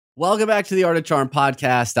Welcome back to the Art of Charm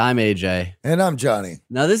podcast. I'm AJ. And I'm Johnny.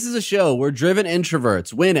 Now, this is a show where driven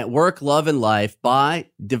introverts win at work, love, and life by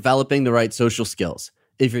developing the right social skills.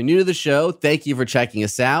 If you're new to the show, thank you for checking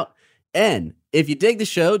us out. And if you dig the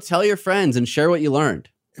show, tell your friends and share what you learned.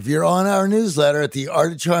 If you're on our newsletter at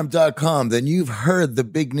theartofcharm.com, then you've heard the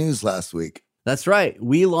big news last week. That's right.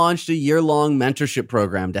 We launched a year-long mentorship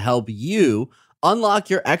program to help you unlock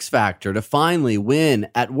your X factor to finally win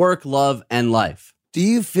at work, love, and life. Do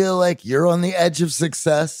you feel like you're on the edge of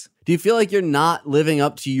success? Do you feel like you're not living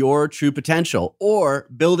up to your true potential or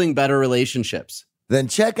building better relationships? Then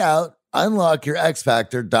check out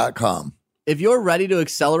unlockyourxfactor.com. If you're ready to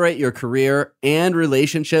accelerate your career and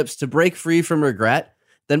relationships to break free from regret,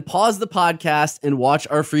 then pause the podcast and watch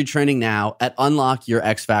our free training now at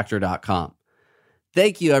unlockyourxfactor.com.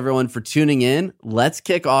 Thank you, everyone, for tuning in. Let's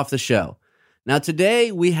kick off the show. Now,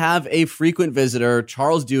 today we have a frequent visitor,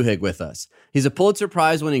 Charles Duhigg, with us. He's a Pulitzer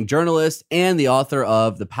Prize-winning journalist and the author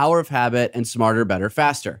of The Power of Habit and Smarter, Better,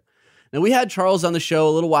 Faster. Now, we had Charles on the show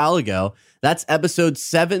a little while ago. That's episode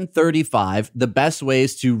 735, The Best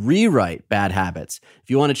Ways to Rewrite Bad Habits,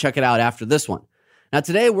 if you want to check it out after this one. Now,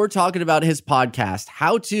 today we're talking about his podcast,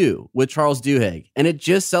 How To, with Charles Duhigg, and it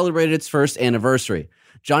just celebrated its first anniversary.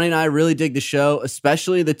 Johnny and I really dig the show,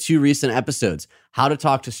 especially the two recent episodes, How to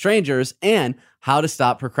Talk to Strangers and How to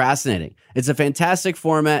Stop Procrastinating. It's a fantastic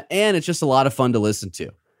format, and it's just a lot of fun to listen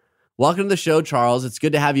to. Welcome to the show, Charles. It's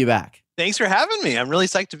good to have you back. Thanks for having me. I'm really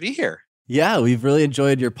psyched to be here. Yeah, we've really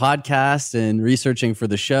enjoyed your podcast and researching for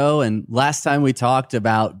the show. And last time we talked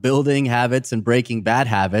about building habits and breaking bad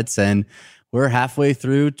habits, and we're halfway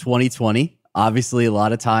through 2020. Obviously, a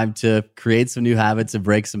lot of time to create some new habits and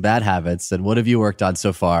break some bad habits. And what have you worked on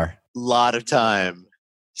so far? Lot of time.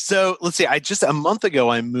 So let's see, a month ago,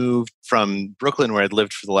 I moved from Brooklyn, where I'd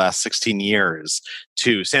lived for the last 16 years,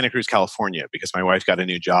 to Santa Cruz, California, because my wife got a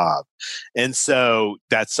new job. And so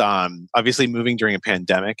that's obviously moving during a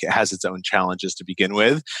pandemic. It has its own challenges to begin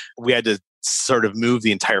with. We had to sort of move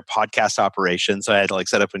the entire podcast operation. So I had to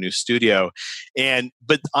set up a new studio.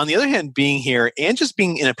 But on the other hand, being here and just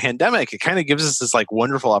being in a pandemic, it kind of gives us this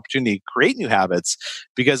wonderful opportunity to create new habits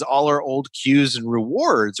because all our old cues and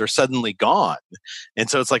rewards are suddenly gone. And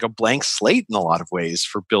so it's like a blank slate in a lot of ways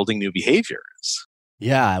for building new behaviors.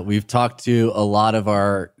 Yeah, we've talked to a lot of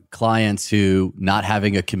our clients who, not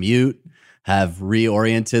having a commute, have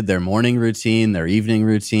reoriented their morning routine, their evening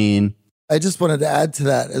routine. I just wanted to add to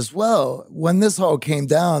that as well. When this all came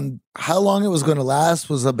down, how long it was going to last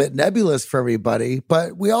was a bit nebulous for everybody,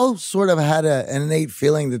 but we all sort of had an innate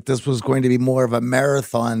feeling that this was going to be more of a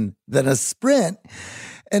marathon than a sprint.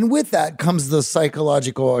 And with that comes the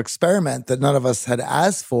psychological experiment that none of us had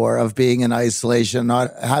asked for, of being in isolation,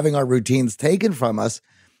 not having our routines taken from us.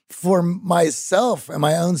 For myself and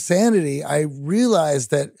my own sanity, I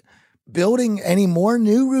realized that building any more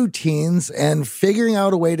new routines and figuring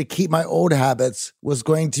out a way to keep my old habits was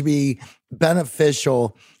going to be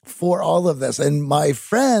beneficial for all of this. And my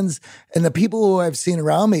friends and the people who I've seen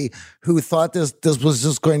around me who thought this was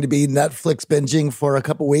just going to be Netflix binging for a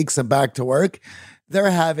couple weeks and back to work,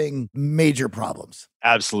 they're having major problems.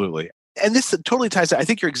 Absolutely. And this totally ties, I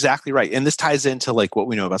think you're exactly right. And this ties into what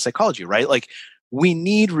we know about psychology, right? We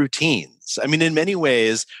need routines. I mean, in many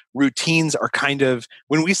ways, routines are kind of,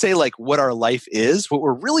 when we say what our life is, what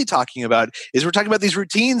we're really talking about is we're talking about these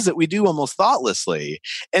routines that we do almost thoughtlessly.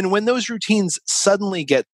 And when those routines suddenly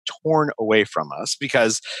get torn away from us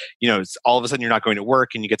because, it's all of a sudden you're not going to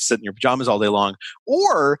work and you get to sit in your pajamas all day long,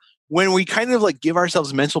 or when we kind of give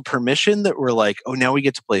ourselves mental permission that we're oh, now we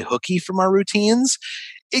get to play hooky from our routines,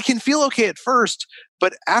 it can feel okay at first,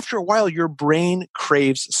 but after a while, your brain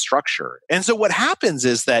craves structure. And so what happens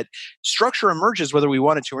is that structure emerges whether we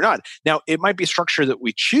want it to or not. Now, it might be structure that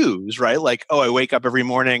we choose, right? I wake up every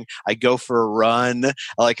morning, I go for a run,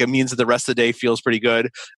 it means that the rest of the day feels pretty good.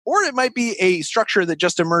 Or it might be a structure that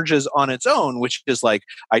just emerges on its own, which is I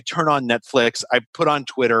turn on Netflix, I put on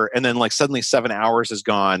Twitter, and then suddenly 7 hours is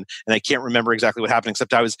gone, and I can't remember exactly what happened,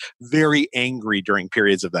 except I was very angry during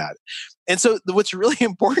periods of that. And so what's really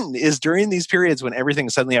important is during these periods when everything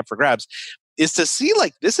is suddenly up for grabs is to see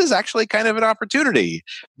this is actually kind of an opportunity,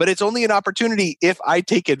 but it's only an opportunity if I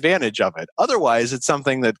take advantage of it. Otherwise, it's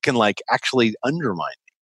something that can actually undermine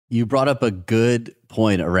me. You brought up a good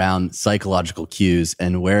point around psychological cues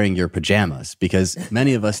and wearing your pajamas, because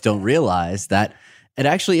many of us don't realize that it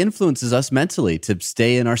actually influences us mentally to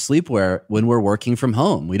stay in our sleepwear when we're working from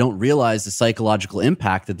home. We don't realize the psychological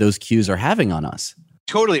impact that those cues are having on us.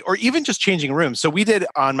 Totally. Or even just changing rooms. So we did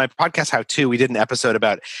on my podcast, How To, we did an episode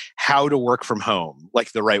about how to work from home,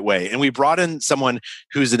 like the right way. And we brought in someone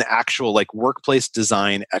who's an actual like workplace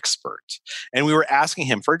design expert. And we were asking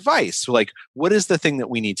him for advice. So like, what is the thing that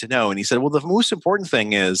we need to know? And he said, well, the most important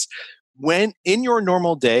thing is when in your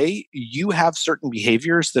normal day, you have certain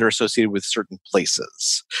behaviors that are associated with certain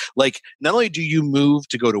places. Like not only do you move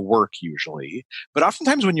to go to work usually, but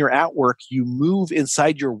oftentimes when you're at work, you move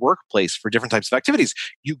inside your workplace for different types of activities.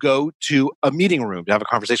 You go to a meeting room to have a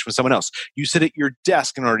conversation with someone else. You sit at your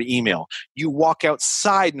desk in order to email. You walk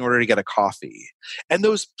outside in order to get a coffee. And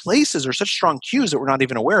those places are such strong cues that we're not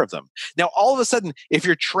even aware of them. Now, all of a sudden, if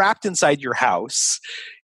you're trapped inside your house,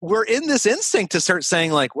 we're in this instinct to start saying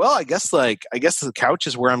like, well, I guess the couch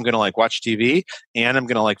is where I'm going to like watch TV and I'm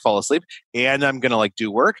going to like fall asleep and I'm going to like do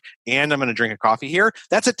work and I'm going to drink a coffee here.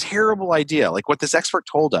 That's a terrible idea. Like what this expert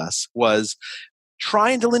told us was try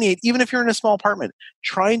and delineate, even if you're in a small apartment,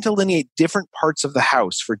 try and delineate different parts of the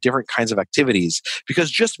house for different kinds of activities, because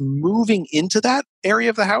just moving into that area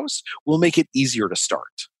of the house will make it easier to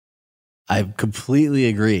start. I completely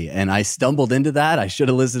agree. And I stumbled into that. I should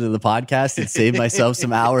have listened to the podcast and saved myself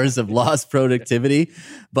some hours of lost productivity.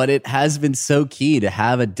 But it has been so key to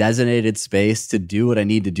have a designated space to do what I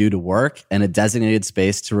need to do to work and a designated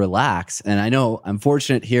space to relax. And I know I'm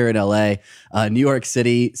fortunate here in LA, New York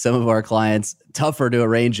City, some of our clients, tougher to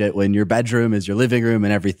arrange it when your bedroom is your living room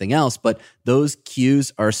and everything else. But those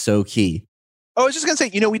cues are so key. Oh, I was just going to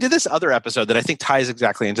say, we did this other episode that I think ties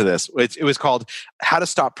exactly into this. It was called How to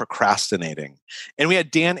Stop Procrastinating. And we had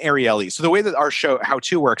Dan Ariely. So the way that our show, How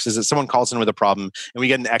To, works is that someone calls in with a problem and we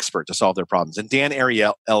get an expert to solve their problems. And Dan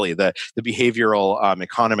Ariely, the behavioral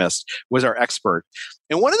economist, was our expert.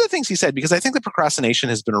 And one of the things he said, because I think that procrastination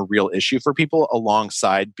has been a real issue for people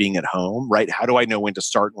alongside being at home, right? How do I know when to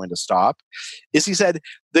start and when to stop? Is he said,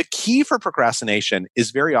 the key for procrastination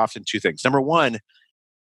is very often two things. Number one,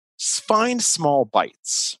 find small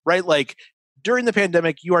bites, right? Like during the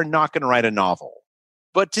pandemic, you are not going to write a novel,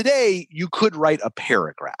 but today you could write a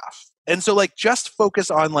paragraph. And so like just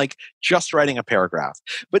focus on like just writing a paragraph.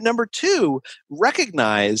 But number two,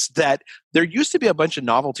 recognize that there used to be a bunch of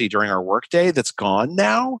novelty during our workday that's gone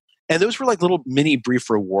now. And those were like little mini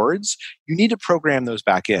brief rewards. You need to program those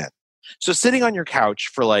back in. So sitting on your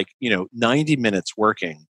couch for like, 90 minutes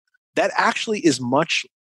working, that actually is much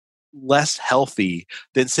less healthy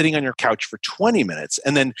than sitting on your couch for 20 minutes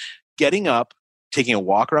and then getting up, taking a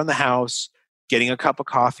walk around the house, getting a cup of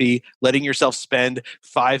coffee, letting yourself spend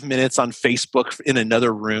 5 minutes on Facebook in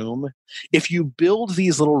another room. If you build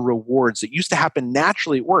these little rewards that used to happen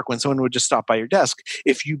naturally at work when someone would just stop by your desk,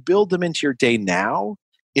 if you build them into your day now,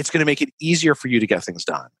 it's going to make it easier for you to get things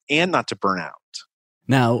done and not to burn out.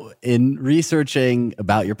 Now, in researching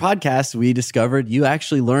about your podcast, we discovered you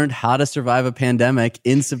actually learned how to survive a pandemic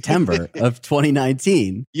in September of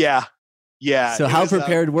 2019. Yeah. So how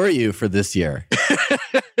prepared were you for this year?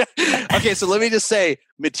 Okay, so let me just say,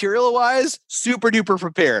 material-wise, super duper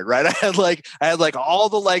prepared, right? I had like all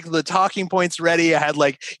the talking points ready. I had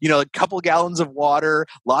a couple gallons of water,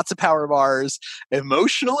 lots of power bars.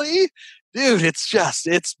 Emotionally, dude,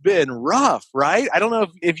 it's been rough, right? I don't know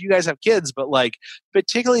if you guys have kids, but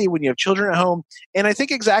particularly when you have children at home. And I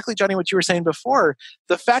think exactly, Johnny, what you were saying before,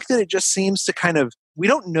 the fact that it just seems to we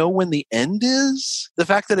don't know when the end is. The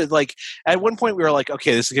fact that at one point we were like,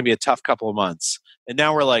 okay, this is going to be a tough couple of months. And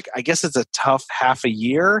now we're like, I guess it's a tough half a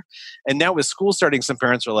year. And now with school starting, some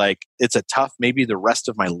parents are like, it's a tough, maybe the rest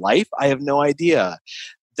of my life. I have no idea.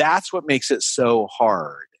 That's what makes it so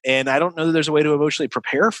hard. And I don't know that there's a way to emotionally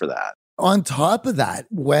prepare for that. On top of that,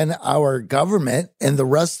 when our government and the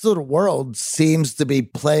rest of the world seems to be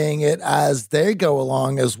playing it as they go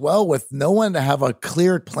along as well, with no one to have a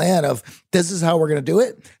clear plan of this is how we're going to do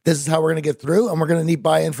it, this is how we're going to get through, and we're going to need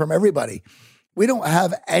buy-in from everybody. We don't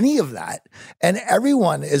have any of that. And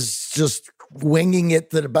everyone is just winging it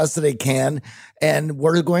to the best that they can. And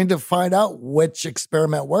we're going to find out which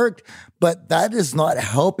experiment worked. But that is not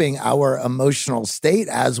helping our emotional state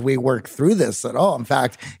as we work through this at all. In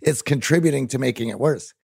fact, it's contributing to making it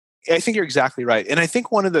worse. I think you're exactly right. And I think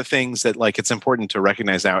one of the things that it's important to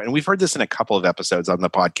recognize now, and we've heard this in a couple of episodes on the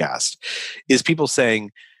podcast, is people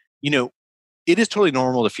saying, it is totally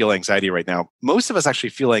normal to feel anxiety right now. Most of us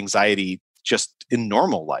actually feel anxiety just in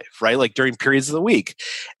normal life, right? Like during periods of the week.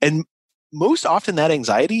 And most often that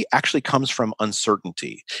anxiety actually comes from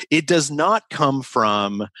uncertainty. It does not come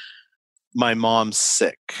from my mom's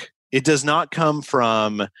sick. It does not come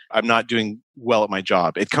from I'm not doing well at my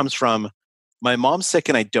job. It comes from my mom's sick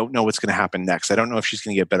and I don't know what's going to happen next. I don't know if she's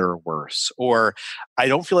going to get better or worse. Or I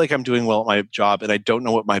don't feel like I'm doing well at my job and I don't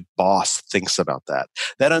know what my boss thinks about that.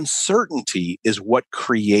 That uncertainty is what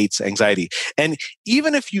creates anxiety. And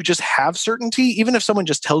even if you just have certainty, even if someone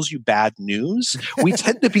just tells you bad news, we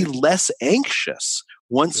tend to be less anxious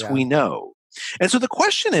once we know. And so the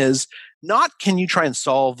question is not, can you try and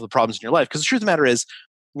solve the problems in your life? Because the truth of the matter is,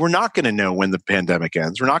 we're not going to know when the pandemic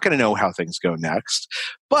ends. We're not going to know how things go next.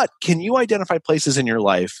 But can you identify places in your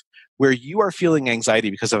life where you are feeling anxiety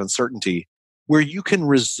because of uncertainty, where you can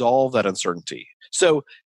resolve that uncertainty? So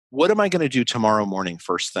what am I going to do tomorrow morning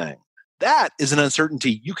first thing? That is an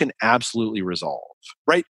uncertainty you can absolutely resolve,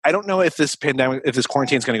 right? I don't know if this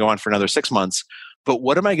quarantine is going to go on for another 6 months, but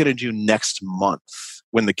what am I going to do next month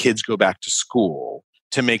when the kids go back to school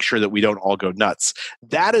to make sure that we don't all go nuts?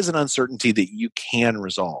 That is an uncertainty that you can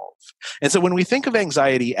resolve. And so when we think of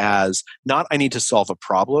anxiety as not, I need to solve a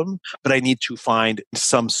problem, but I need to find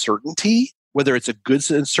some certainty, whether it's a good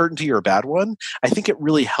certainty or a bad one, I think it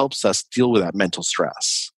really helps us deal with that mental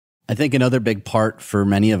stress. I think another big part for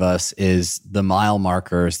many of us is the mile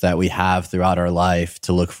markers that we have throughout our life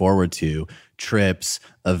to look forward to. Trips,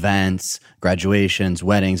 events, graduations,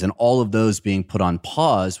 weddings, and all of those being put on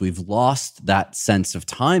pause. We've lost that sense of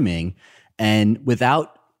timing. And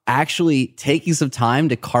without actually taking some time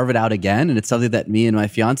to carve it out again, and it's something that me and my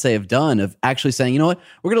fiance have done, of actually saying, you know what,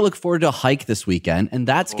 we're going to look forward to a hike this weekend, and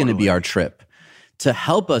that's going to be our trip to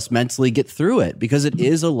help us mentally get through it, because it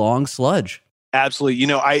is a long sludge. Absolutely. You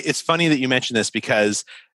know, it's funny that you mentioned this because,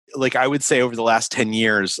 like, I would say over the last 10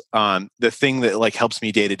 years, the thing that like helps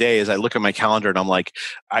me day to day is I look at my calendar and I'm like,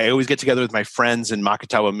 I always get together with my friends in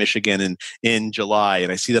Makatawa, Michigan in July,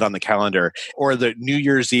 and I see that on the calendar. Or the New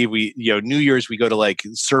Year's Eve, New Year's, we go to like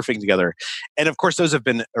surfing together. And of course, those have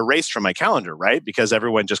been erased from my calendar, right? Because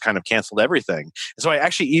everyone just kind of canceled everything. And so I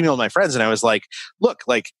actually emailed my friends and I was like, look,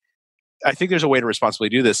 like, I think there's a way to responsibly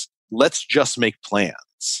do this. Let's just make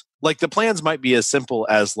plans. Like, the plans might be as simple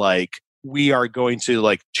as like, we are going to,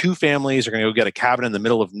 like, 2 families are going to go get a cabin in the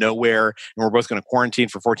middle of nowhere, and we're both going to quarantine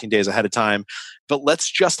for 14 days ahead of time. But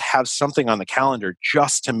let's just have something on the calendar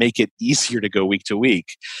just to make it easier to go week to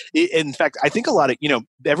week. In fact, I think a lot of,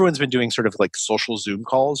 everyone's been doing sort of like social Zoom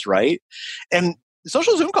calls, right? And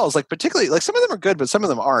social Zoom calls, like, particularly, like, some of them are good, but some of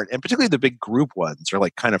them aren't. And particularly the big group ones are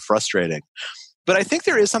like kind of frustrating. But I think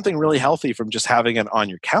there is something really healthy from just having it on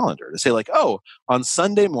your calendar to say, like, oh, on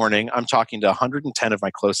Sunday morning, I'm talking to 110 of my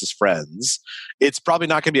closest friends. It's probably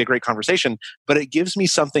not going to be a great conversation, but it gives me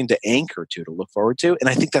something to anchor to look forward to. And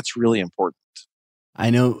I think that's really important. I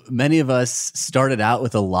know many of us started out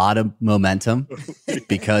with a lot of momentum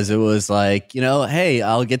because it was like, hey,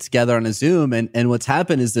 I'll get together on a Zoom. And what's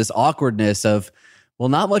happened is this awkwardness of, well,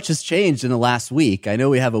 not much has changed in the last week. I know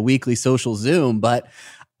we have a weekly social Zoom, but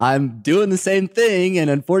I'm doing the same thing, and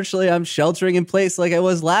unfortunately, I'm sheltering in place like I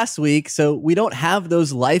was last week, so we don't have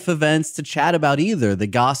those life events to chat about either, the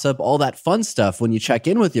gossip, all that fun stuff. When you check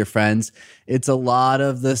in with your friends, it's a lot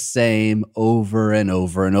of the same over and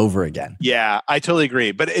over and over again. Yeah, I totally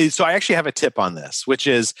agree. But so I actually have a tip on this, which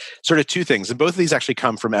is sort of 2 things, and both of these actually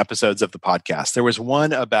come from episodes of the podcast. There was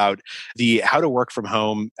one about the how to work from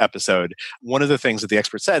home episode. One of the things that the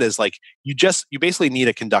expert said is, like, you basically need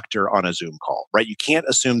a conductor on a Zoom call, right? You can't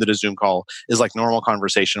assume that a Zoom call is like normal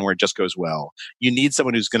conversation where it just goes well. You need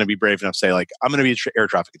someone who's going to be brave enough to say, like, I'm going to be an air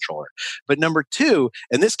traffic controller. But number 2,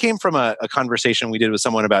 and this came from a conversation we did with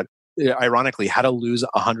someone about, ironically, how to lose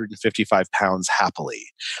 155 pounds happily.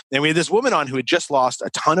 And we had this woman on who had just lost a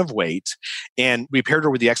ton of weight, and we paired her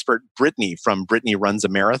with the expert Brittany from Brittany Runs a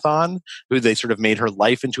Marathon, who they sort of made her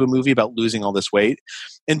life into a movie about losing all this weight.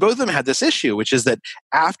 And both of them had this issue, which is that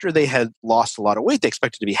after they had lost a lot of weight, they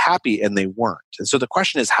expected to be happy, and they weren't. And so the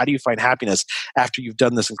question is, how do you find happiness after you've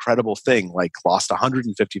done this incredible thing, like lost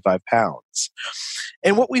 155 pounds?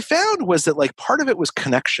 And what we found was that, like, part of it was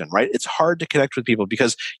connection, right? It's hard to connect with people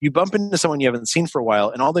because you bump into someone you haven't seen for a while,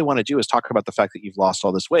 and all they want to do is talk about the fact that you've lost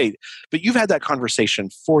all this weight, but you've had that conversation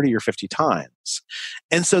 40 or 50 times.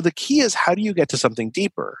 And so the key is, how do you get to something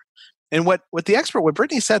deeper? And what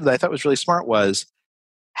Brittany said that I thought was really smart was,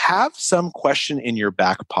 have some question in your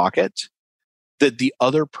back pocket that the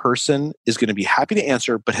other person is going to be happy to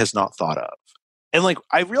answer, but has not thought of. And, like,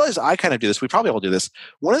 I realize I kind of do this. We probably all do this.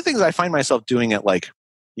 One of the things I find myself doing at, like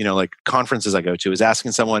conferences I go to is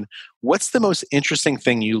asking someone, what's the most interesting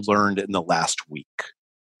thing you learned in the last week?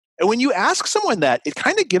 And when you ask someone that, it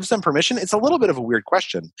kind of gives them permission. It's a little bit of a weird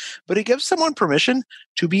question, but it gives someone permission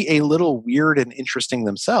to be a little weird and interesting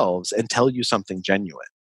themselves and tell you something genuine.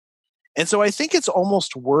 And so I think it's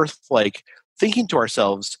almost worth, like, thinking to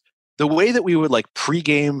ourselves, the way that we would, like,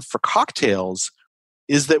 pregame for cocktails,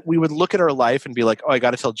 is that we would look at our life and be like, oh, I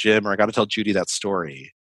got to tell Jim or I got to tell Judy that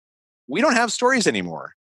story. We don't have stories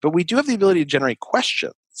anymore, but we do have the ability to generate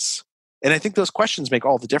questions. And I think those questions make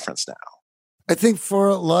all the difference now. I think for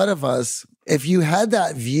a lot of us, if you had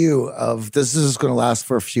that view of this is going to last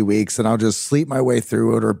for a few weeks and I'll just sleep my way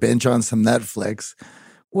through it or binge on some Netflix,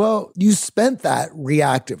 well, you spent that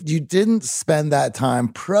reactive. You didn't spend that time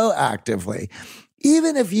proactively.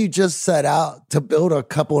 Even if you just set out to build a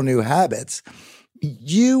couple new habits,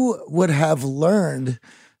 you would have learned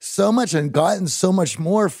so much and gotten so much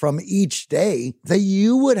more from each day that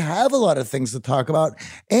you would have a lot of things to talk about,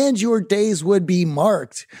 and your days would be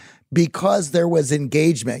marked because there was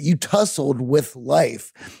engagement. You tussled with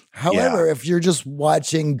life. However, if you're just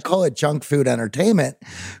watching, call it junk food entertainment,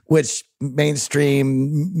 which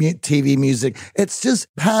mainstream TV music, it's just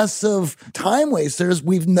passive time wasters.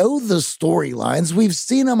 We know the storylines. We've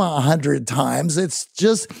seen them 100 times. It's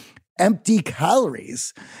just empty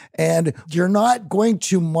calories. And you're not going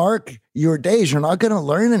to mark your days. You're not going to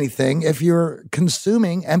learn anything if you're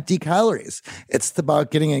consuming empty calories. It's about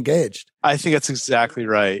getting engaged. I think that's exactly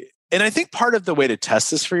right. And I think part of the way to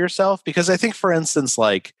test this for yourself, because I think, for instance,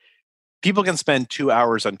 like people can spend 2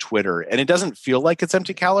 hours on Twitter and it doesn't feel like it's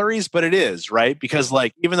empty calories, but it is, right? Because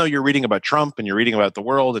like, even though you're reading about Trump and you're reading about the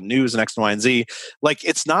world and news and X and Y and Z, like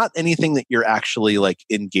it's not anything that you're actually like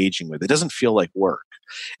engaging with. It doesn't feel like work.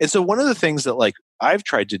 And so one of the things that like I've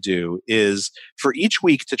tried to do is for each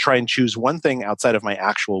week to try and choose one thing outside of my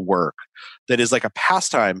actual work that is like a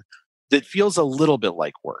pastime that feels a little bit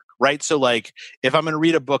like work, right? So like if I'm going to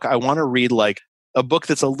read a book, I want to read like a book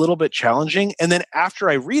that's a little bit challenging. And then after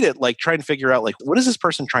I read it, like try and figure out like, what is this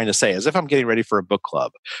person trying to say? As if I'm getting ready for a book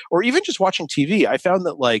club or even just watching TV. I found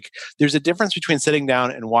that like there's a difference between sitting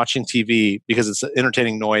down and watching TV because it's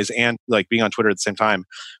entertaining noise and like being on Twitter at the same time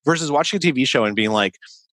versus watching a TV show and being like,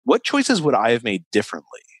 what choices would I have made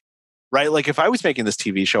differently? Right? Like if I was making this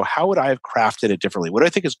TV show, how would I have crafted it differently? What do I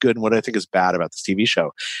think is good and what do I think is bad about this TV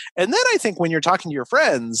show? And then I think when you're talking to your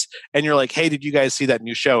friends and you're like, hey, did you guys see that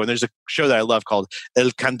new show? And there's a show that I love called El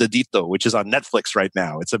Candidito, which is on Netflix right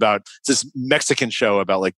now. It's this Mexican show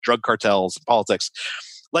about like drug cartels and politics.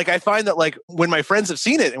 Like I find that like when my friends have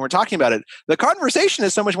seen it and we're talking about it, the conversation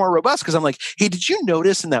is so much more robust because I'm like, hey, did you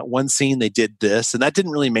notice in that one scene they did this? And that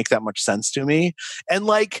didn't really make that much sense to me. And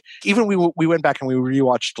like, even we went back and we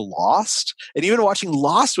rewatched Lost, and even watching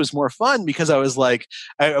Lost was more fun because I was like,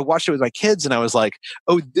 I watched it with my kids and I was like,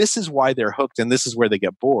 oh, this is why they're hooked and this is where they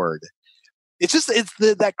get bored. It's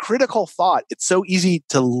that critical thought. It's so easy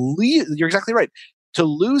to leave. You're exactly right. To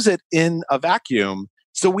lose it in a vacuum.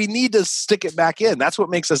 So we need to stick it back in. That's what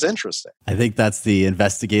makes us interesting. I think that's the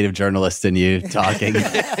investigative journalist in you talking.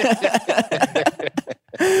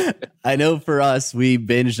 I know for us, we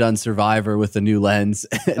binged on Survivor with a new lens.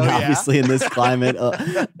 And obviously in this climate,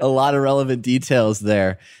 a lot of relevant details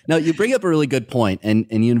there. Now, you bring up a really good point, and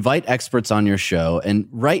you invite experts on your show. And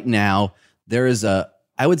right now, there is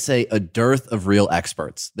I would say a dearth of real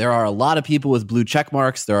experts. There are a lot of people with blue check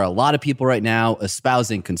marks. There are a lot of people right now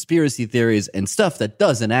espousing conspiracy theories and stuff that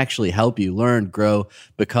doesn't actually help you learn, grow,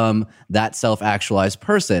 become that self-actualized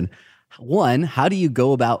person. One, how do you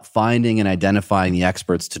go about finding and identifying the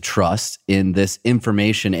experts to trust in this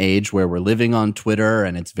information age where we're living on Twitter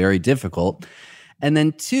and it's very difficult? And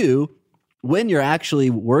then two, when you're actually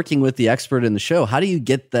working with the expert in the show, how do you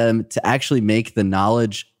get them to actually make the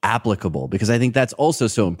knowledge applicable? Because I think that's also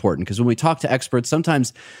so important. Because when we talk to experts,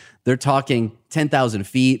 sometimes they're talking 10,000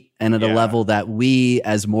 feet and at a level that we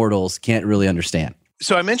as mortals can't really understand.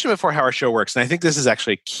 So I mentioned before how our show works, and I think this is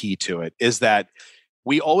actually key to it, is that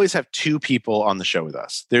we always have two people on the show with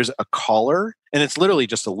us. There's a caller, and it's literally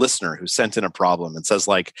just a listener who sent in a problem and says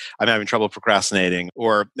like, I'm having trouble procrastinating.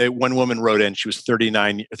 Or one woman wrote in, she was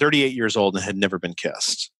 38 years old and had never been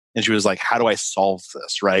kissed. And she was like, how do I solve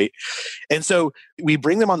this, right? And so we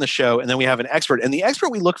bring them on the show and then we have an expert. And the expert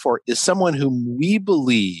we look for is someone whom we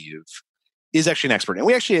believe is actually an expert. And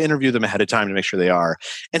we actually interview them ahead of time to make sure they are.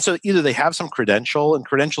 And so either they have some credential, and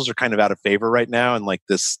credentials are kind of out of favor right now in like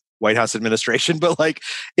this White House administration, but like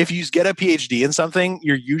if you get a PhD in something,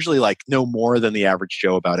 you're usually like no more than the average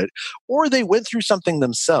Joe about it. Or they went through something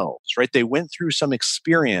themselves, right? They went through some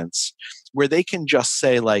experience where they can just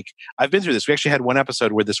say like, I've been through this. We actually had one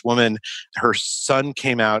episode where this woman, her son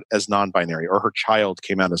came out as non-binary, or her child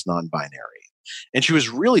came out as non-binary. And she was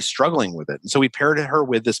really struggling with it. And so we paired her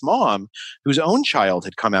with this mom whose own child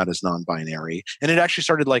had come out as non-binary. And it actually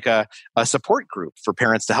started like a support group for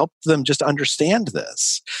parents to help them just understand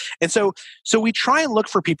this. And so we try and look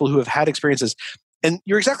for people who have had experiences. And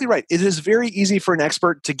you're exactly right. It is very easy for an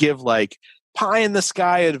expert to give like pie in the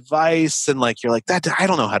sky advice. And like, you're like, that, I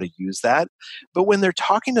don't know how to use that. But when they're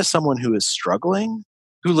talking to someone who is struggling,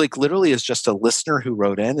 who like literally is just a listener who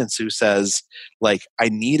wrote in and who says like, I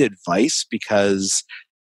need advice because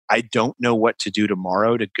I don't know what to do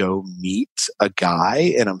tomorrow to go meet a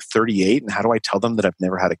guy and I'm 38 and how do I tell them that I've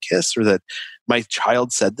never had a kiss or that my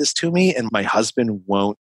child said this to me and my husband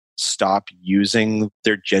won't stop using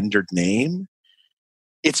their gendered name?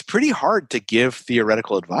 It's pretty hard to give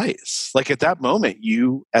theoretical advice. Like at that moment,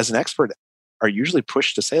 you as an expert are usually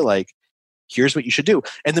pushed to say like, here's what you should do.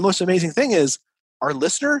 And the most amazing thing is our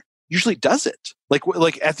listener usually does it.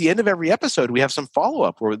 Like at the end of every episode, we have some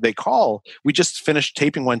follow-up where they call. We just finished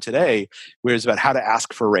taping one today where it's about how to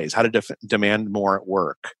ask for a raise, how to demand more at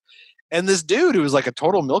work. And this dude who was like a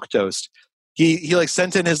total milquetoast, he like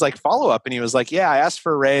sent in his like follow-up and he was like, yeah, I asked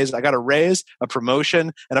for a raise. I got a raise, a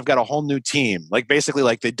promotion, and I've got a whole new team. Like basically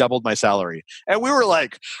like they doubled my salary. And we were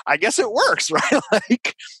like, I guess it works, right?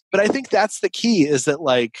 Like, but I think that's the key is that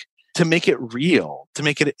like to make it real, to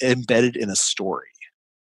make it embedded in a story.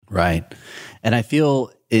 Right. And I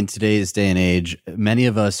feel in today's day and age, many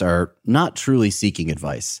of us are not truly seeking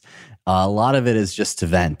advice. A lot of it is just to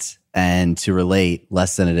vent and to relate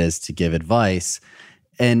less than it is to give advice.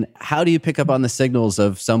 And how do you pick up on the signals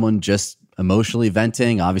of someone just emotionally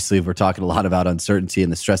venting? Obviously, we're talking a lot about uncertainty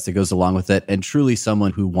and the stress that goes along with it, and truly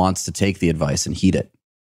someone who wants to take the advice and heed it.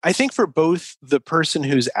 I think for both the person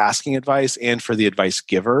who's asking advice and for the advice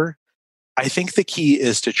giver, I think the key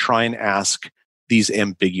is to try and ask these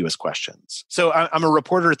ambiguous questions. So I'm a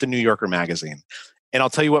reporter at the New Yorker magazine, and I'll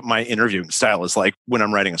tell you what my interviewing style is like when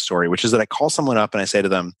I'm writing a story, which is that I call someone up and I say to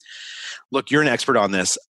them, look, you're an expert on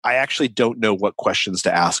this. I actually don't know what questions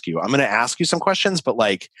to ask you. I'm going to ask you some questions, but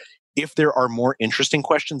like if there are more interesting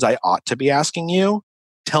questions I ought to be asking you,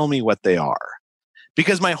 tell me what they are.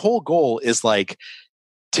 Because my whole goal is like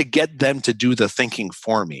to get them to do the thinking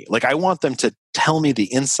for me. Like I want them to tell me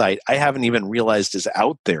the insight I haven't even realized is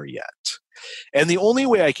out there yet. And the only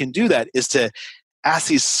way I can do that is to ask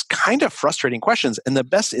these kind of frustrating questions. And the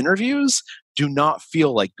best interviews do not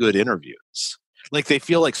feel like good interviews. Like they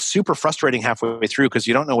feel like super frustrating halfway through because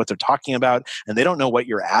you don't know what they're talking about and they don't know what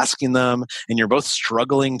you're asking them. And you're both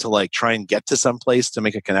struggling to like try and get to some place to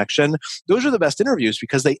make a connection. Those are the best interviews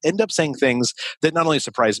because they end up saying things that not only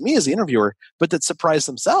surprise me as the interviewer, but that surprise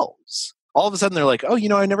themselves. All of a sudden they're like, oh,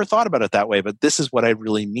 I never thought about it that way, but this is what I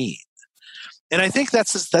really mean. And I think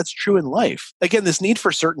that's true in life. Again, this need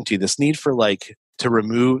for certainty, this need for like to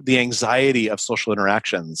remove the anxiety of social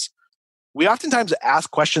interactions. We oftentimes ask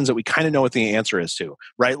questions that we kind of know what the answer is to,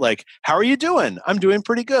 right? Like, how are you doing? I'm doing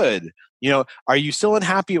pretty good. Are you still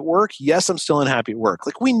unhappy at work? Yes, I'm still unhappy at work.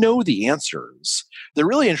 Like we know the answers. The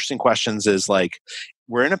really interesting questions is like,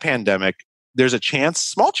 we're in a pandemic. There's a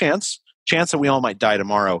small chance that we all might die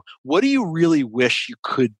tomorrow. What do you really wish you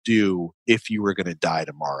could do if you were going to die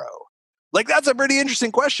tomorrow? Like, that's a pretty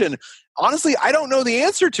interesting question. Honestly, I don't know the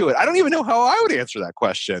answer to it. I don't even know how I would answer that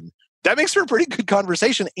question. That makes for a pretty good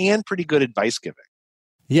conversation and pretty good advice giving.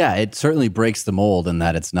 Yeah, it certainly breaks the mold in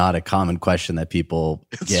that it's not a common question that people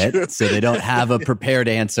get. So they don't have a prepared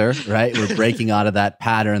answer, right? We're breaking out of that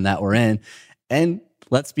pattern that we're in. And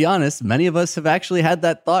let's be honest, many of us have actually had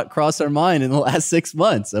that thought cross our mind in the last 6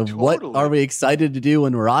 months of What are we excited to do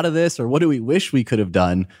when we're out of this? Or what do we wish we could have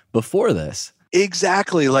done before this?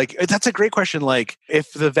 Exactly. Like, that's a great question. Like,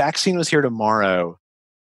 if the vaccine was here tomorrow,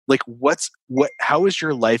 like how is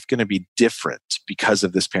your life going to be different because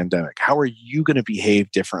of this pandemic? How are you going to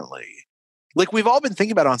behave differently? Like we've all been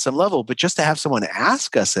thinking about it on some level, but just to have someone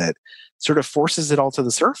ask us it sort of forces it all to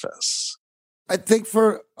the surface. I think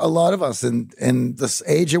for a lot of us in this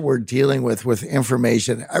age that we're dealing with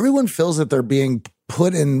information, everyone feels that they're being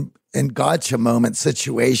put in gotcha moment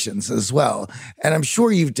situations as well. And I'm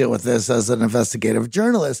sure you've dealt with this as an investigative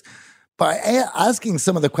journalist. By asking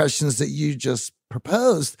some of the questions that you just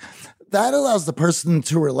proposed, that allows the person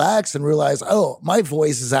to relax and realize, oh, my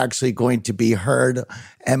voice is actually going to be heard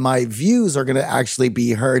and my views are going to actually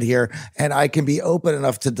be heard here. And I can be open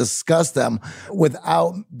enough to discuss them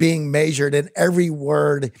without being measured in every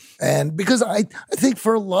word. And because I think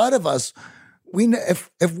for a lot of us, if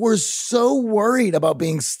we're so worried about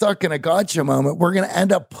being stuck in a gotcha moment, we're going to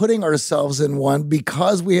end up putting ourselves in one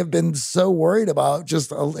because we have been so worried about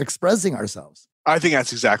just expressing ourselves. I think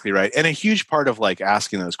that's exactly right. And a huge part of like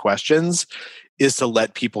asking those questions is to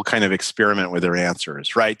let people kind of experiment with their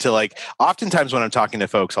answers, right? To like, oftentimes when I'm talking to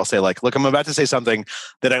folks, I'll say like, look, I'm about to say something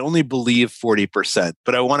that I only believe 40%,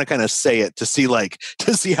 but I want to kind of say it to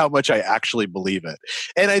see how much I actually believe it.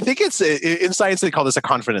 And I think it's in science, they call this a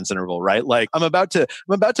confidence interval, right? Like I'm about to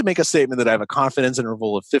make a statement that I have a confidence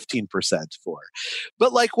interval of 15% for.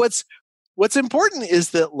 But like what's what's important is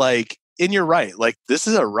that like, and you're right, like this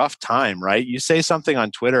is a rough time, right? You say something on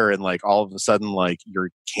Twitter and like all of a sudden like you're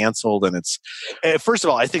canceled and first of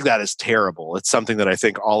all, I think that is terrible. It's something that I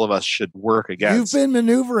think all of us should work against. You've been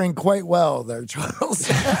maneuvering quite well there, Charles.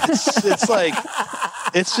 It's like,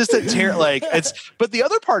 it's just but the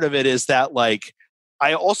other part of it is that like,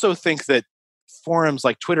 I also think that forums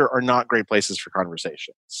like Twitter are not great places for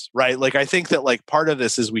conversations, right? Like, I think that like part of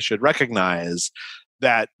this is we should recognize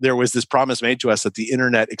that there was this promise made to us that the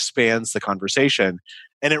internet expands the conversation,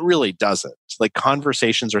 and it really doesn't. Like,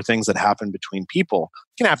 conversations are things that happen between people.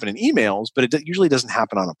 It can happen in emails, but it usually doesn't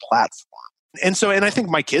happen on a platform. And I think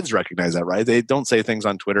my kids recognize that, right? They don't say things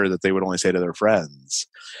on Twitter that they would only say to their friends.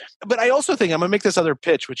 But I also think I'm going to make this other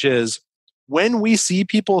pitch, which is when we see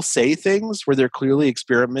people say things where they're clearly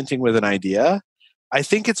experimenting with an idea, I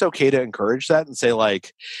think it's okay to encourage that and say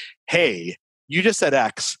like, hey, you just said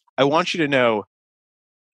X. I want you to know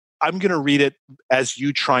I'm going to read it as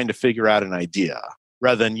you trying to figure out an idea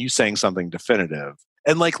rather than you saying something definitive.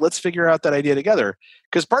 And like, let's figure out that idea together,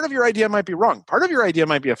 because part of your idea might be wrong. Part of your idea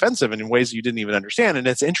might be offensive in ways you didn't even understand. And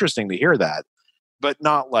it's interesting to hear that, but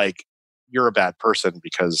not like you're a bad person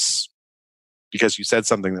because you said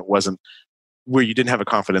something that wasn't where you didn't have a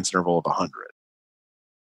confidence interval of 100.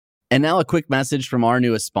 And now a quick message from our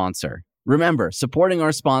newest sponsor. Remember, supporting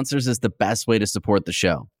our sponsors is the best way to support the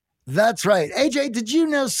show. That's right. AJ, did you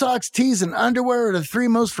know socks, tees, and underwear are the 3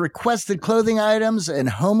 most requested clothing items in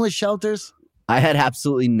homeless shelters? I had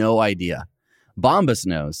absolutely no idea. Bombas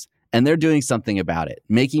knows, and they're doing something about it,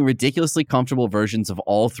 making ridiculously comfortable versions of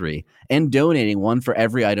all 3 and donating one for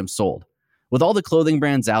every item sold. With all the clothing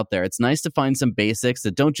brands out there, it's nice to find some basics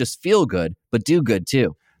that don't just feel good, but do good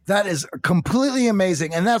too. That is completely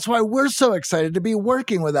amazing, and that's why we're so excited to be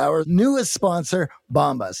working with our newest sponsor,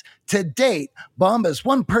 Bombas. To date, Bombas'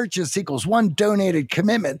 one purchase equals one donated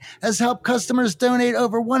commitment has helped customers donate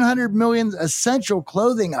over 100 million essential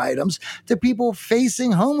clothing items to people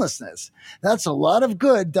facing homelessness. That's a lot of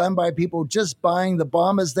good done by people just buying the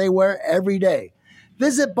Bombas they wear every day.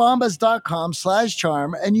 Visit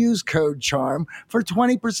bombas.com/charm and use code CHARM for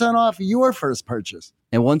 20% off your first purchase.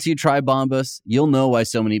 And once you try Bombas, you'll know why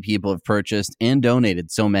so many people have purchased and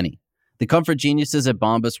donated so many. The comfort geniuses at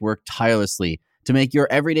Bombas work tirelessly to make your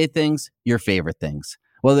everyday things your favorite things.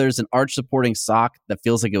 Whether it's an arch-supporting sock that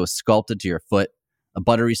feels like it was sculpted to your foot, a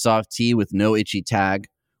buttery soft tee with no itchy tag,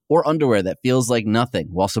 or underwear that feels like nothing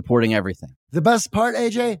while supporting everything. The best part,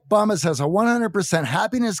 AJ, Bombas has a 100%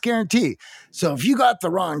 happiness guarantee. So if you got the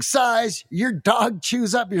wrong size, your dog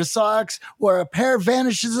chews up your socks, or a pair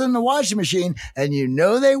vanishes in the washing machine, and you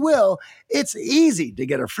know they will, it's easy to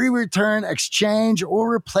get a free return, exchange,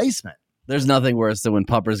 or replacement. There's nothing worse than when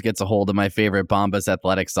Puppers gets a hold of my favorite Bombas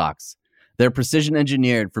athletic socks. They're precision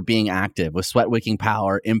engineered for being active with sweat wicking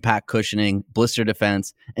power, impact cushioning, blister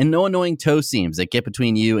defense, and no annoying toe seams that get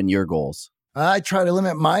between you and your goals. I try to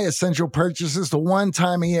limit my essential purchases to one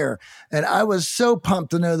time a year, and I was so pumped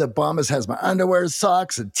to know that Bombas has my underwear,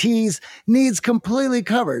 socks, and tees needs completely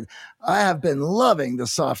covered. I have been loving the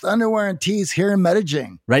soft underwear and tees here in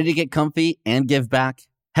Medellin. Ready to get comfy and give back?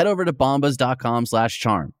 Head over to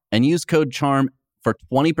bombas.com/charm and use code CHARM for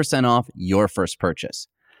 20% off your first purchase.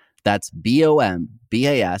 That's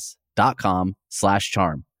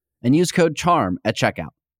BOMBAS.com/charm and use code CHARM at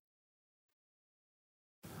checkout.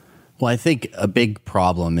 Well, I think a big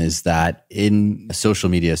problem is that in social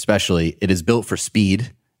media, especially, it is built for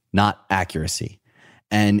speed, not accuracy.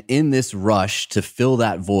 And in this rush to fill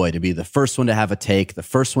that void, to be the first one to have a take, the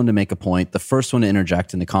first one to make a point, the first one to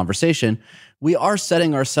interject in the conversation, we are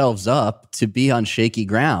setting ourselves up to be on shaky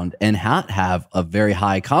ground and not have a very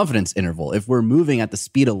high confidence interval if we're moving at the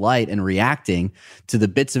speed of light and reacting to the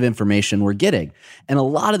bits of information we're getting. And a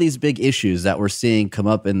lot of these big issues that we're seeing come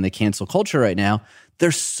up in the cancel culture right now,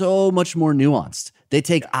 they're so much more nuanced. They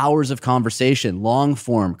take hours of conversation, long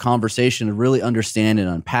form conversation to really understand and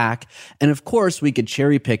unpack. And of course, we could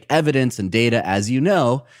cherry pick evidence and data, as you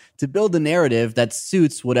know, to build a narrative that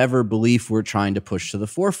suits whatever belief we're trying to push to the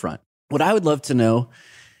forefront. What I would love to know,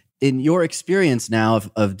 in your experience now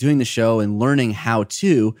of doing the show and learning how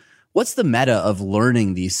to, what's the meta of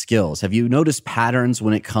learning these skills? Have you noticed patterns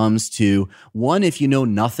when it comes to, one, if you know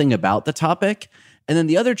nothing about the topic? And then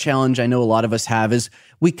the other challenge I know a lot of us have is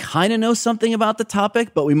we kind of know something about the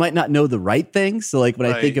topic, but we might not know the right things. So like when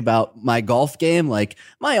I think about my golf game, like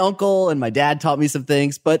my uncle and my dad taught me some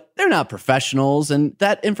things, but they're not professionals. And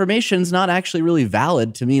that information's not actually really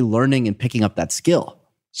valid to me learning and picking up that skill.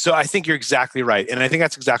 So I think you're exactly right. And I think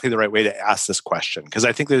that's exactly the right way to ask this question, because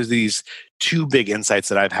I think there's these 2 big insights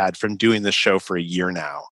that I've had from doing this show for a year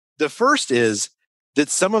now. The first is that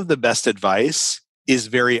some of the best advice is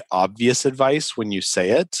very obvious advice when you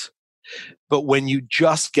say it. But when you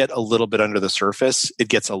just get a little bit under the surface, it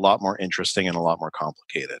gets a lot more interesting and a lot more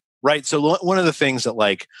complicated, right? So one of the things that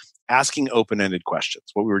like asking open-ended questions,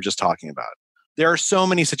 what we were just talking about, there are so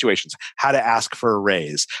many situations: how to ask for a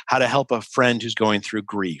raise, how to help a friend who's going through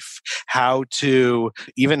grief, how to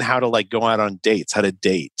like go out on dates, how to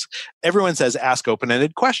date. Everyone says ask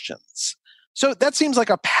open-ended questions. So that seems like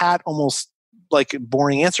a pat, almost like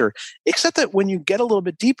boring answer, except that when you get a little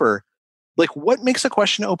bit deeper, like what makes a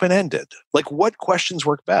question open-ended? Like what questions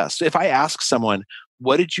work best? If I ask someone,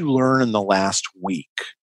 what did you learn in the last week?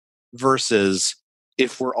 Versus,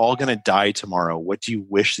 if we're all going to die tomorrow, what do you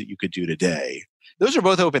wish that you could do today? Those are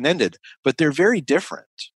both open-ended, but they're very different,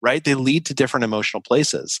 right? They lead to different emotional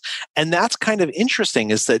places. And that's kind of interesting,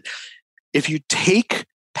 is that if you take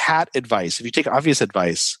pat advice, if you take obvious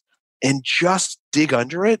advice and just dig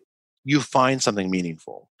under it, you find something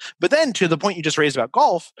meaningful. But then to the point you just raised about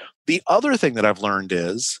golf, the other thing that I've learned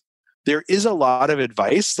is there is a lot of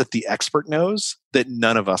advice that the expert knows that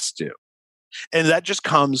none of us do. And that just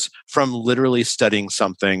comes from literally studying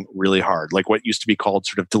something really hard, like what used to be called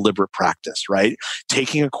sort of deliberate practice, right?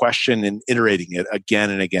 Taking a question and iterating it again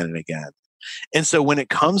and again and again. And so when it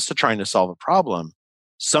comes to trying to solve a problem,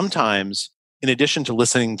 sometimes, in addition to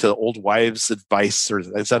listening to old wives' advice, or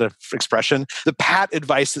is that an expression? The pat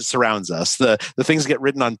advice that surrounds us, the things that get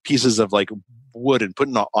written on pieces of like wood and put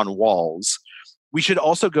on walls, we should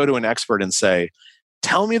also go to an expert and say,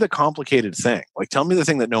 tell me the complicated thing. Like, tell me the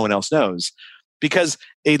thing that no one else knows. Because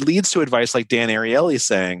it leads to advice like Dan Ariely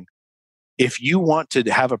saying, if you want to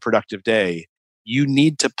have a productive day, you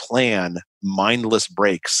need to plan mindless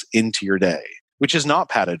breaks into your day, which is not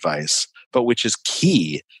pat advice, but which is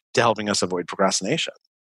key to helping us avoid procrastination.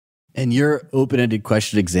 And your open-ended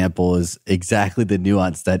question example is exactly the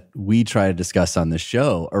nuance that we try to discuss on this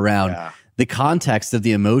show around the context of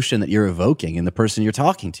the emotion that you're evoking and the person you're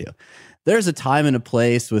talking to. There's a time and a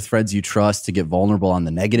place with friends you trust to get vulnerable on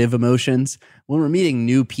the negative emotions. When we're meeting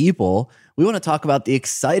new people, we want to talk about the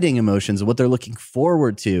exciting emotions and what they're looking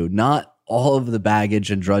forward to, not all of the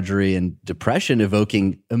baggage and drudgery and depression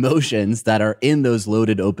evoking emotions that are in those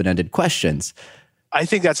loaded open-ended questions. I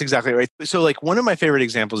think that's exactly right. So like one of my favorite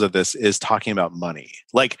examples of this is talking about money.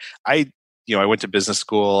 Like I went to business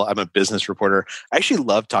school. I'm a business reporter. I actually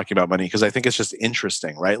love talking about money because I think it's just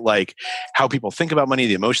interesting, right? Like how people think about money,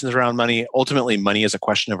 the emotions around money. Ultimately, money is a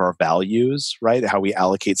question of our values, right? How we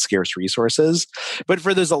allocate scarce resources. But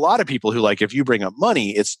there's a lot of people who like, if you bring up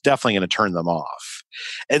money, it's definitely going to turn them off.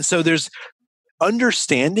 And so there's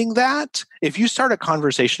understanding that if you start a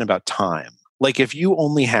conversation about time, like if you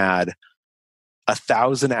only had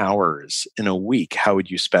 1,000 hours in a week, how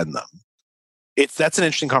would you spend them? That's an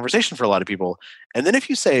interesting conversation for a lot of people. And then if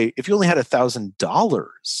you say, if you only had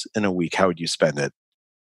 $1,000 in a week, how would you spend it?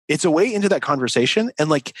 It's a way into that conversation. And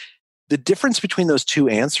like the difference between those two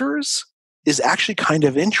answers is actually kind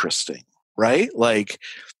of interesting, right? Like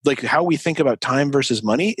how we think about time versus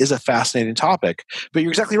money is a fascinating topic. But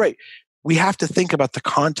you're exactly right. We have to think about the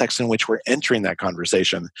context in which we're entering that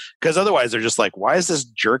conversation. Because otherwise they're just like, why does this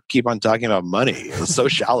jerk keep on talking about money? It's so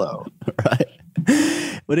shallow. Right.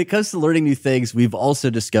 When it comes to learning new things, we've also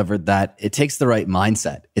discovered that it takes the right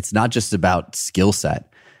mindset. It's not just about skill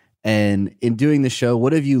set. And in doing the show,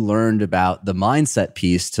 what have you learned about the mindset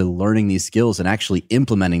piece to learning these skills and actually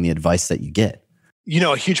implementing the advice that you get?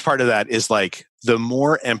 A huge part of that is like the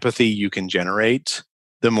more empathy you can generate,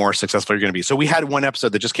 the more successful you're going to be. So we had one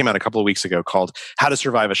episode that just came out a couple of weeks ago called How to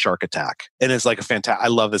Survive a Shark Attack. And it's like I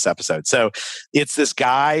love this episode. So it's this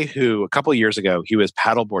guy who a couple of years ago, he was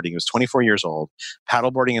paddleboarding. He was 24 years old,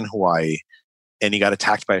 paddleboarding in Hawaii, and he got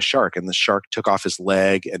attacked by a shark. And the shark took off his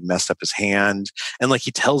leg and messed up his hand. And like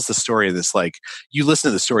he tells the story of this, like you listen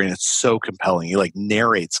to the story and it's so compelling. He like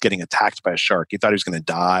narrates getting attacked by a shark. He thought he was going to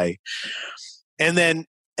die.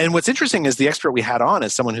 And what's interesting is the expert we had on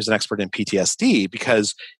is someone who's an expert in PTSD,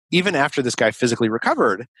 because even after this guy physically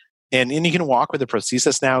recovered, and he can walk with a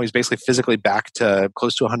prosthesis now, he's basically physically back to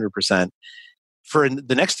close to 100%. For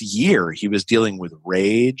the next year, he was dealing with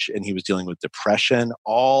rage and he was dealing with depression,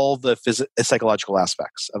 all the psychological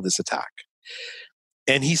aspects of this attack.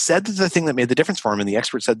 And he said that the thing that made the difference for him, and the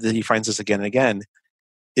expert said that he finds this again and again,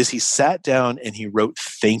 is he sat down and he wrote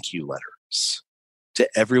thank you letters to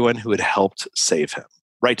everyone who had helped save him.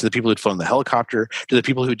 Right, to the people who'd flown the helicopter, to the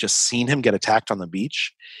people who'd just seen him get attacked on the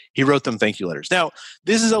beach. He wrote them thank you letters. Now,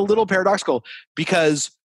 this is a little paradoxical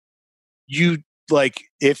because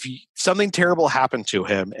if something terrible happened to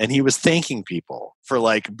him and he was thanking people for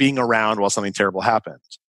like being around while something terrible happened,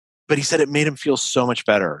 but he said it made him feel so much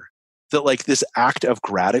better that like this act of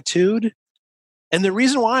gratitude. And the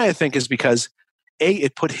reason why I think is because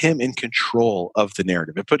it put him in control of the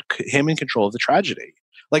narrative. It put him in control of the tragedy.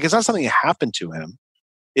 Like, it's not something that happened to him.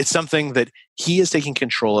 It's something that he is taking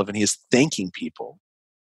control of, and he is thanking people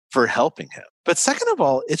for helping him. But second of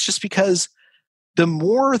all, it's just because the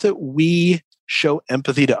more that we show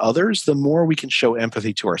empathy to others, the more we can show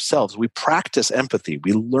empathy to ourselves. We practice empathy.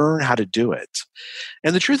 We learn how to do it.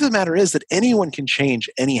 And the truth of the matter is that anyone can change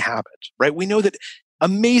any habit, right? We know that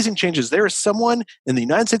amazing changes. There is someone in the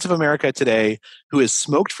United States of America today who has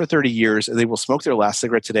smoked for 30 years, and they will smoke their last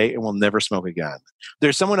cigarette today and will never smoke again.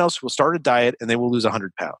 There's someone else who will start a diet and they will lose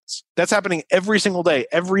 100 pounds. That's happening every single day,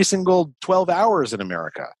 every single 12 hours in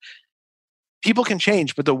America. People can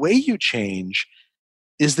change, but the way you change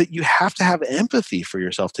is that you have to have empathy for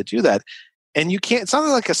yourself to do that. And you can't, it's not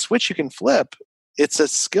like a switch you can flip. It's a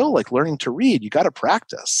skill like learning to read. You got to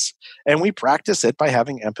practice. And we practice it by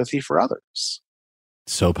having empathy for others.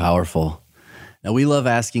 So powerful. Now, we love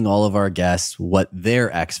asking all of our guests what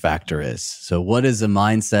their X factor is. So what is a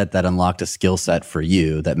mindset that unlocked a skill set for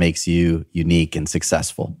you that makes you unique and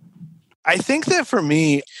successful? I think that for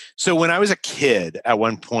me, so when I was a kid, at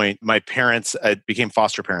one point, my parents became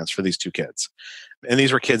foster parents for these two kids. And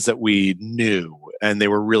these were kids that we knew, and they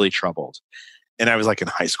were really troubled. And I was like in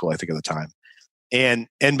high school, I think, at the time. And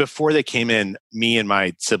before they came in, me and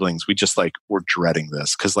my siblings, we just like were dreading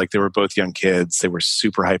this because like they were both young kids. They were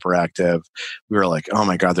super hyperactive. We were like, oh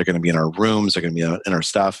my God, they're going to be in our rooms. They're going to be in our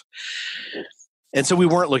stuff. And so we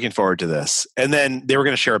weren't looking forward to this. And then they were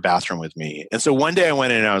going to share a bathroom with me. And so one day I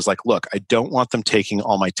went in and I was like, look, I don't want them taking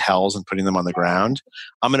all my towels and putting them on the ground.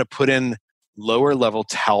 I'm going to put in lower level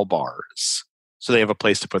towel bars so they have a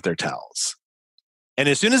place to put their towels. And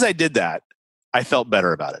as soon as I did that, I felt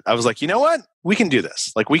better about it. I was like, you know what? We can do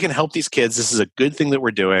this. Like, we can help these kids. This is a good thing that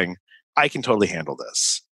we're doing. I can totally handle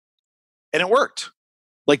this. And it worked.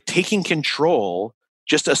 Like, taking control,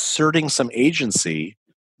 just asserting some agency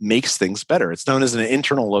makes things better. It's known as an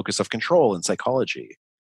internal locus of control in psychology.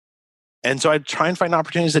 And so I try and find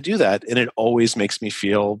opportunities to do that, and it always makes me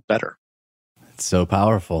feel better. It's so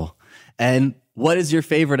powerful. And what is your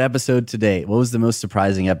favorite episode to date? What was the most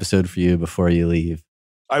surprising episode for you before you leave?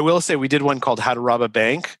 I will say we did one called How to Rob a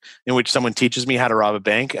Bank, in which someone teaches me how to rob a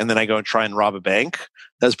bank, and then I go and try and rob a bank.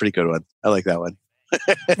 That's a pretty good one. I like that one.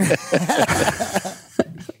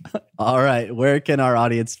 All right. Where can our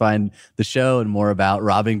audience find the show and more about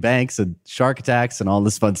robbing banks and shark attacks and all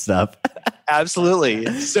this fun stuff?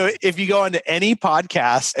 Absolutely. So if you go onto any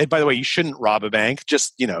podcast, and by the way, you shouldn't rob a bank,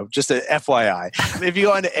 just a FYI. If you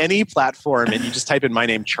go onto any platform and you just type in my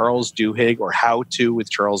name, Charles Duhigg, or How To with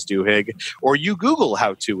Charles Duhigg, or you Google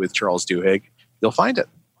How To with Charles Duhigg, you'll find it.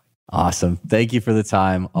 Awesome. Thank you for the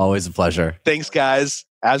time. Always a pleasure. Thanks, guys.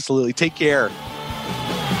 Absolutely. Take care.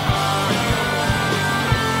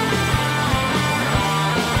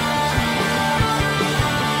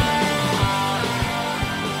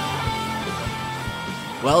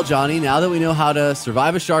 Well, Johnny, now that we know how to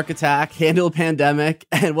survive a shark attack, handle a pandemic,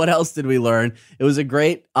 and what else did we learn? It was a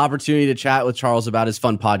great opportunity to chat with Charles about his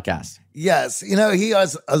fun podcast. Yes. You know, he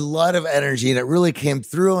has a lot of energy, and it really came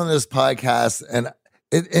through on this podcast. And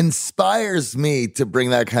it inspires me to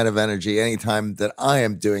bring that kind of energy anytime that I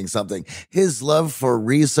am doing something. His love for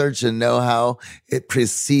research and know-how, it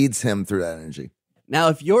precedes him through that energy. Now,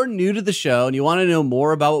 if you're new to the show and you want to know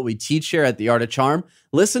more about what we teach here at The Art of Charm,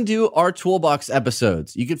 listen to our Toolbox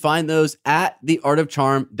episodes. You can find those at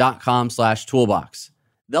theartofcharm.com/toolbox.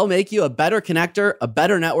 They'll make you a better connector, a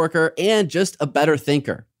better networker, and just a better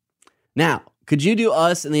thinker. Now, could you do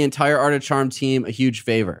us and the entire Art of Charm team a huge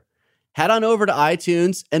favor? Head on over to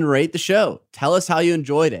iTunes and rate the show. Tell us how you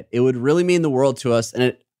enjoyed it. It would really mean the world to us, and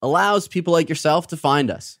it allows people like yourself to find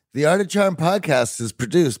us. The Art of Charm podcast is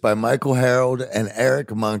produced by Michael Harold and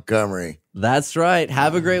Eric Montgomery. That's right.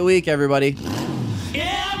 Have a great week, everybody.